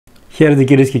Χαίρετε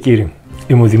κυρίες και κύριοι,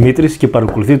 είμαι ο Δημήτρης και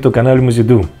παρακολουθείτε το κανάλι μου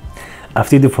Ζητού.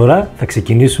 Αυτή τη φορά θα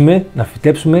ξεκινήσουμε να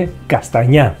φυτέψουμε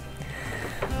καστανιά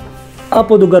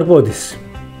από τον καρπό της.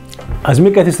 Ας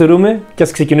μην καθυστερούμε και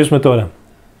ας ξεκινήσουμε τώρα.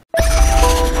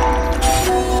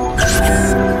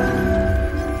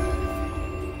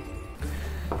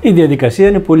 Η διαδικασία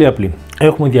είναι πολύ απλή.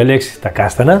 Έχουμε διαλέξει τα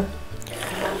κάστανα,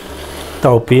 τα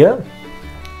οποία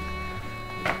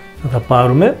θα τα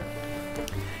πάρουμε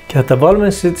και θα τα βάλουμε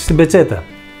στην πετσέτα.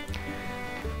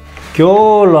 Και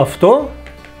όλο αυτό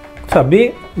θα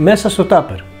μπει μέσα στο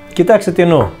τάπερ. Κοιτάξτε τι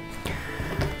εννοώ.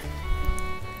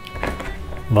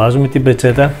 Βάζουμε την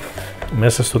πετσέτα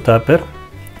μέσα στο τάπερ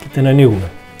και την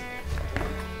ανοίγουμε.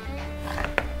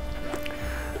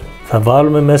 Θα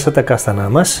βάλουμε μέσα τα κάστανά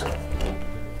μας.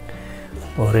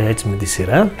 Ωραία, έτσι με τη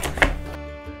σειρά.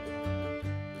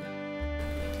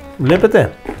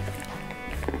 Βλέπετε.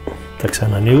 Τα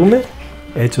ξανανοίγουμε.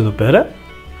 Έτσι εδώ πέρα.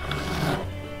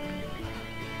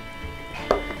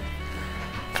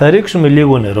 Θα ρίξουμε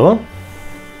λίγο νερό.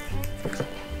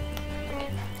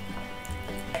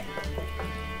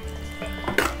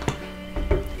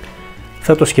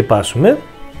 Θα το σκεπάσουμε.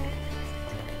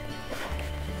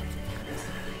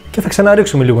 Και θα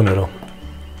ξαναρίξουμε λίγο νερό.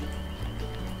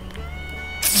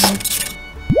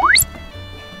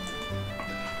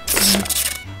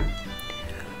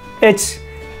 Έτσι,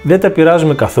 δεν τα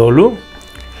πειράζουμε καθόλου,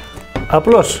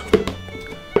 απλώς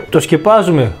το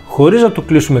σκεπάζουμε χωρίς να το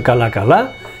κλείσουμε καλά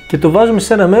και το βάζουμε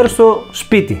σε ένα μέρος στο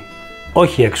σπίτι,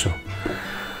 όχι έξω.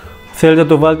 Θέλετε να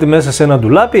το βάλετε μέσα σε ένα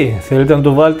ντουλάπι, θέλετε να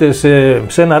το βάλετε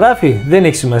σε ένα ράφι, δεν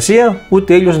έχει σημασία,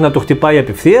 ούτε ήλιος να το χτυπάει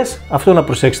απευθείας, αυτό να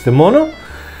προσέξετε μόνο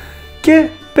και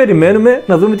περιμένουμε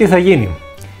να δούμε τι θα γίνει.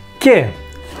 Και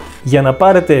για να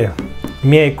πάρετε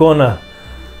μια εικόνα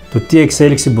το τι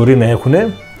εξέλιξη μπορεί να έχουν,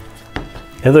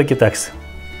 εδώ κοιτάξτε.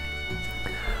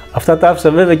 Αυτά τα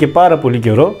άφησα βέβαια και πάρα πολύ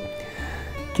καιρό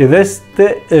και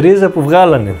δέστε ρίζα που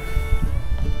βγάλανε.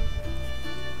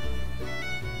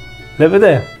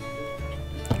 Βλέπετε.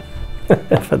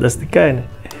 Φανταστικά είναι.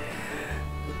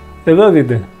 Εδώ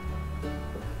δείτε.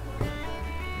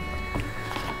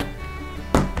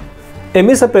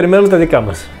 Εμείς θα περιμένουμε τα δικά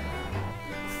μας.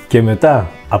 Και μετά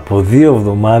από 2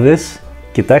 εβδομάδες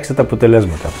κοιτάξτε τα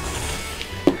αποτελέσματα.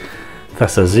 Θα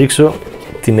σας δείξω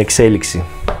την εξέλιξη.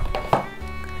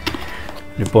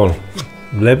 Λοιπόν,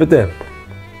 βλέπετε.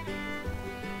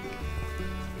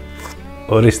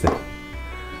 Ορίστε.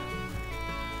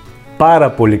 Πάρα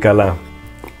πολύ καλά.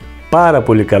 Πάρα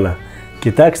πολύ καλά.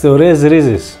 Κοιτάξτε, ωραίες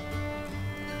ρίζες.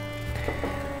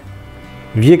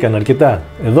 Βγήκαν αρκετά.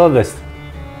 Εδώ δέστε.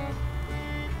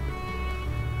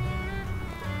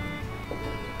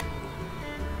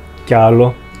 Κι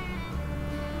άλλο.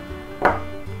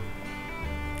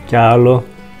 Κι άλλο.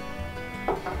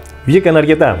 Βγήκαν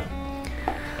αρκετά.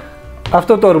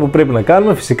 Αυτό τώρα που πρέπει να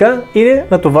κάνουμε φυσικά είναι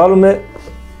να το βάλουμε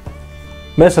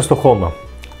μέσα στο χώμα.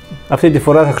 Αυτή τη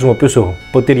φορά θα χρησιμοποιήσω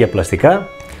ποτήρια πλαστικά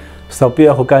στα οποία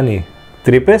έχω κάνει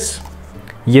τρύπες.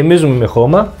 Γεμίζουμε με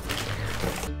χώμα.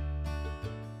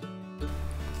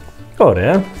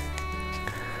 Ωραία.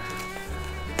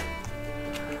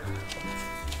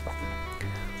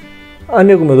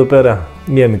 Ανοίγουμε εδώ πέρα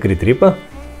μία μικρή τρύπα.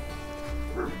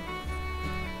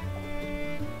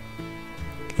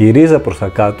 Η ρίζα προς τα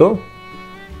κάτω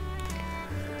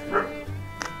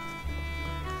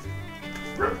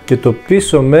και το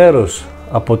πίσω μέρος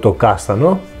από το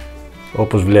κάστανο,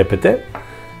 όπως βλέπετε,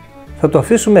 θα το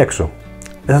αφήσουμε έξω.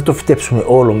 Δεν θα το φυτέψουμε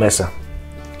όλο μέσα.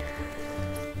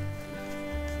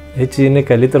 Έτσι είναι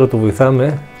καλύτερο, το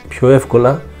βοηθάμε πιο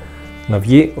εύκολα να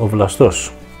βγει ο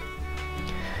βλαστός.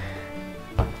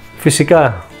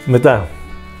 Φυσικά μετά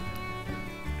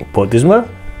πότισμα.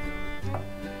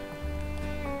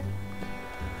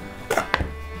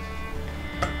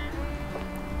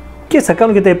 Και έτσι θα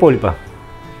κάνω και τα υπόλοιπα.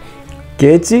 Και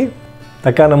έτσι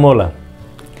τα κάναμε όλα.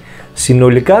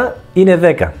 Συνολικά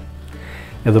είναι 10.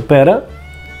 Εδώ πέρα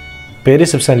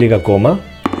περίσσεψαν λίγα ακόμα.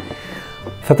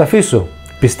 Θα τα αφήσω.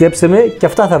 Πιστέψτε με, και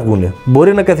αυτά θα βγουνε.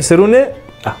 Μπορεί να καθυστερούνε.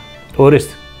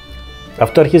 Ορίστε.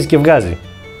 Αυτό αρχίζει και βγάζει.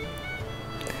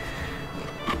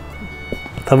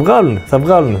 Θα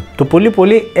βγάλουν. Το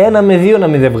πολύ 1 με 2 να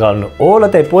μην δεν βγάλουν. Όλα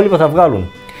τα υπόλοιπα θα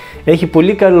βγάλουν. Έχει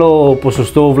πολύ καλό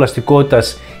ποσοστό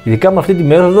βλαστικότητας, ειδικά με αυτή τη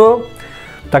μέθοδο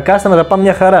τα κάστανα τα πάνε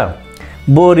μια χαρά.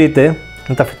 Μπορείτε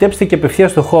να τα φυτέψετε και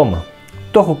απευθείας στο χώμα.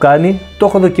 Το έχω κάνει, το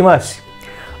έχω δοκιμάσει.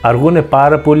 Αργούνε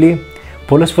πάρα πολύ,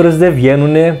 πολλές φορές δεν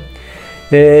βγαίνουνε,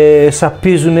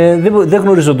 σαπίζουνε, δεν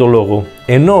γνωρίζω τον λόγο.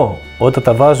 Ενώ όταν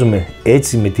τα βάζουμε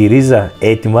έτσι με τη ρίζα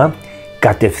έτοιμα,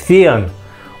 κατευθείαν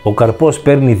ο καρπός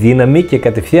παίρνει δύναμη και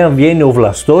κατευθείαν βγαίνει ο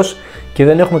βλαστός και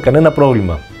δεν έχουμε κανένα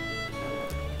πρόβλημα.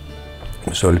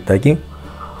 Μισό λεπτάκι.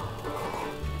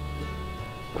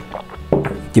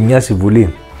 Και μια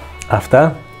συμβουλή.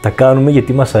 Αυτά τα κάνουμε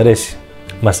γιατί μας αρέσει.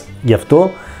 Γι'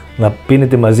 αυτό να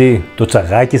πίνετε μαζί το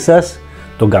τσαγάκι σας,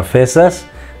 τον καφέ σας,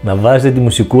 να βάζετε τη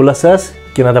μουσικούλα σας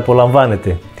και να τα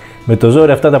απολαμβάνετε. Με το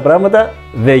ζόρι αυτά τα πράγματα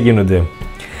δεν γίνονται.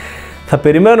 Θα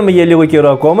περιμένουμε για λίγο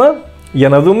καιρό ακόμα για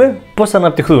να δούμε πώς θα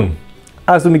αναπτυχθούν.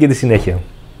 Ας δούμε και τη συνέχεια.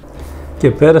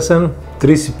 Και πέρασαν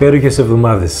 3 υπέροχες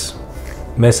εβδομάδες.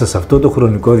 Μέσα σε αυτό το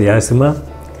χρονικό διάστημα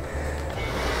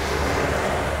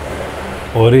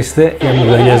ορίστε οι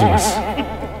αμυγδαλιές μας.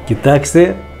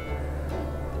 Κοιτάξτε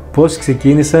πώς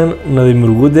ξεκίνησαν να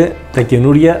δημιουργούνται τα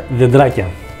καινούρια δεντράκια.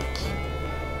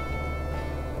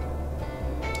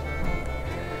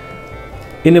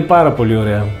 Είναι πάρα πολύ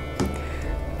ωραία.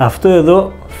 Αυτό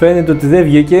εδώ φαίνεται ότι δεν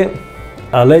βγήκε,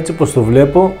 αλλά έτσι όπως το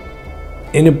βλέπω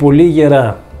είναι πολύ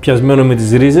γερά πιασμένο με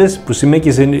τις ρίζες, που σημαίνει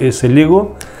και σε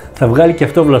λίγο θα βγάλει και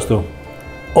αυτό βλαστό.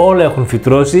 Όλα έχουν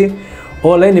φυτρώσει,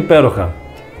 όλα είναι υπέροχα.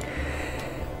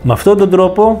 Με αυτόν τον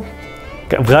τρόπο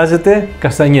βγάζετε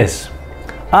καστανιές.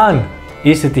 Αν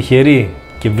είστε τυχεροί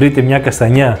και βρείτε μια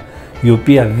καστανιά η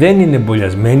οποία δεν είναι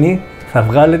μπολιασμένη, θα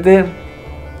βγάλετε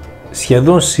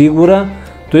σχεδόν σίγουρα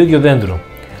το ίδιο δέντρο.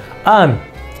 Αν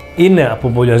είναι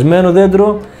αποβολιασμένο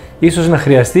δέντρο, ίσως να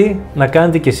χρειαστεί να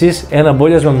κάνετε κι εσείς ένα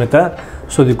μπόλιασμα μετά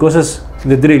στο δικό σας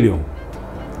δεντρίλιο.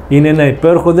 Είναι ένα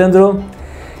υπέροχο δέντρο,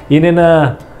 είναι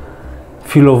ένα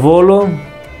φιλοβόλο,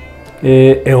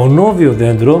 αιωνόβιο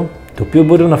δέντρο, το οποίο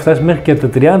μπορεί να φτάσει μέχρι και τα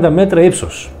 30 μέτρα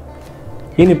ύψος.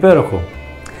 Είναι υπέροχο.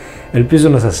 Ελπίζω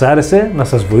να σας άρεσε, να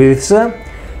σας βοήθησα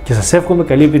και σας εύχομαι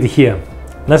καλή επιτυχία.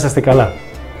 Να είσαστε καλά.